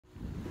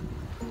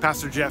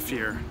Pastor Jeff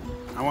here.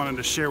 I wanted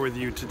to share with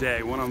you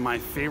today one of my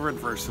favorite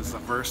verses, a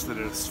verse that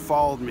has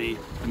followed me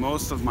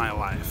most of my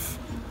life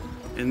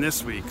in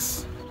this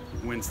week's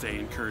Wednesday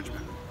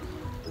encouragement.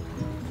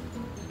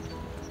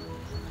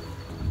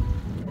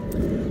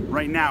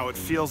 Right now, it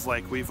feels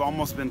like we've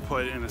almost been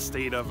put in a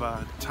state of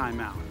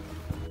timeout.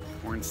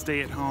 We're in stay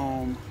at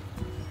home,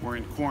 we're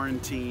in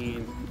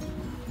quarantine,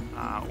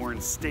 we're in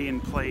stay in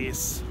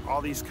place.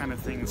 All these kind of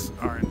things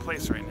are in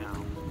place right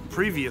now.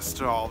 Previous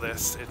to all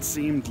this, it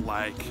seemed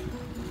like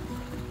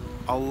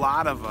a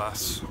lot of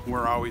us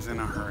were always in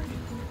a hurry.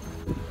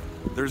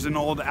 There's an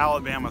old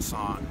Alabama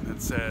song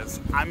that says,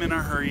 "I'm in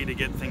a hurry to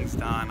get things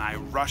done. I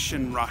rush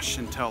and rush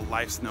until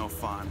life's no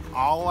fun.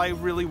 All I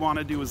really want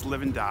to do is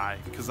live and die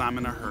because I'm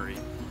in a hurry,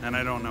 and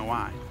I don't know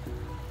why."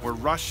 We're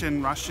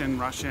rushing,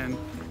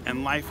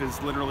 and life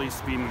is literally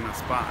speeding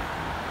us by.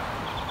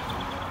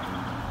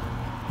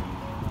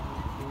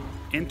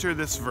 Enter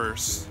this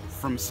verse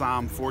from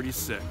Psalm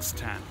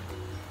 46:10.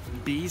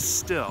 "Be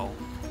still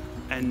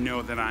and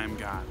know that I am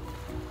God."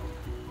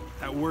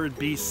 That word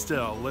 "be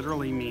still"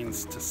 literally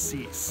means to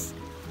cease,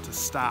 to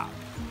stop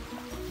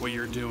what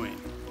you're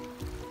doing.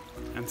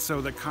 And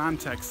so the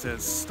context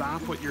says,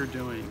 stop what you're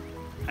doing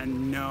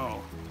and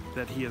know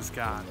that He is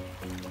God.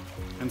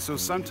 And so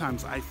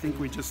sometimes I think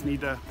we just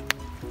need to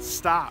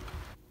stop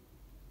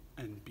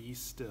and be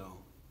still.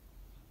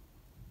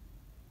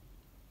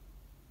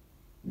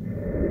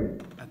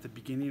 At the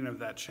beginning of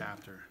that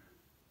chapter,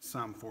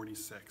 Psalm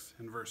 46,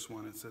 in verse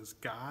 1, it says,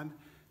 "God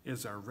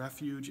is our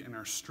refuge and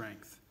our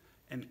strength,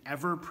 an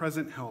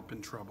ever-present help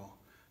in trouble.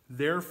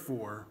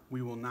 Therefore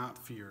we will not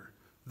fear.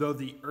 Though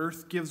the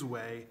earth gives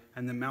way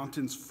and the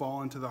mountains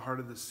fall into the heart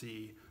of the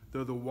sea,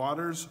 though the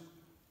waters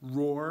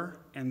roar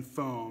and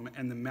foam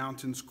and the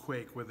mountains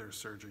quake with their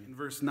surging." In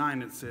verse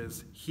 9 it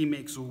says, "He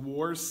makes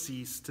wars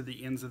cease to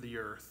the ends of the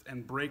earth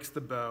and breaks the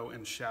bow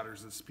and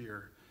shatters the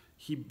spear.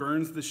 He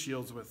burns the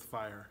shields with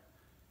fire.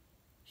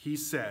 He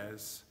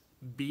says,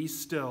 'Be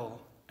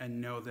still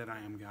and know that I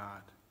am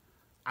God.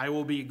 I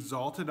will be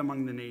exalted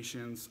among the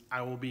nations.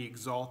 I will be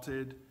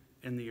exalted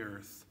in the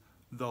earth.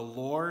 The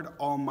Lord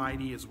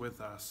Almighty is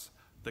with us.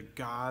 The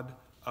God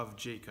of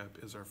Jacob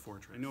is our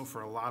fortress.'" I know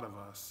for a lot of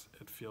us,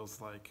 it feels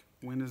like,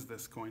 when is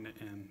this going to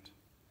end?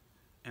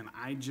 And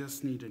I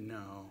just need to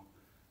know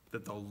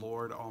that the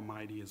Lord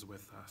Almighty is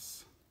with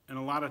us. In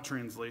a lot of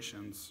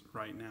translations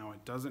right now,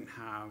 it doesn't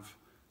have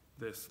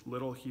this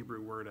little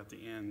Hebrew word at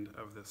the end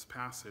of this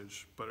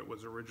passage, but it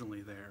was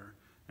originally there,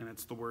 and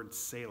it's the word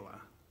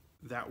Selah.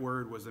 That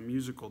word was a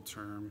musical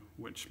term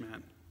which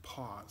meant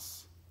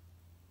pause,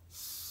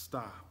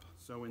 stop.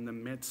 So in the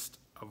midst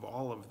of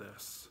all of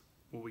this,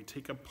 will we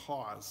take a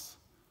pause?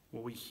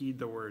 Will we heed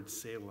the word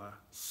Selah,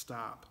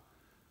 stop,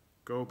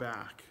 go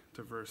back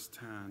to verse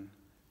 10,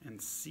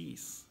 and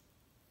cease,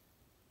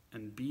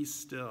 and be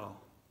still,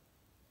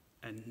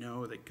 and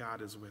know that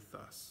God is with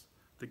us,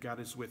 that God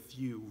is with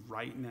you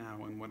right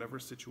now in whatever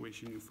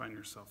situation you find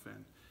yourself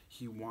in.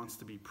 He wants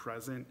to be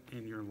present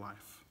in your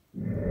life.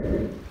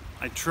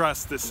 I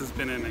trust this has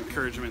been an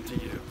encouragement to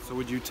you. So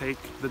would you take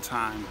the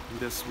time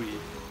this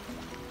week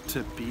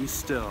to be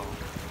still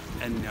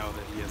and know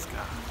that He is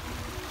God?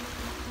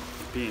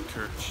 Be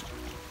encouraged.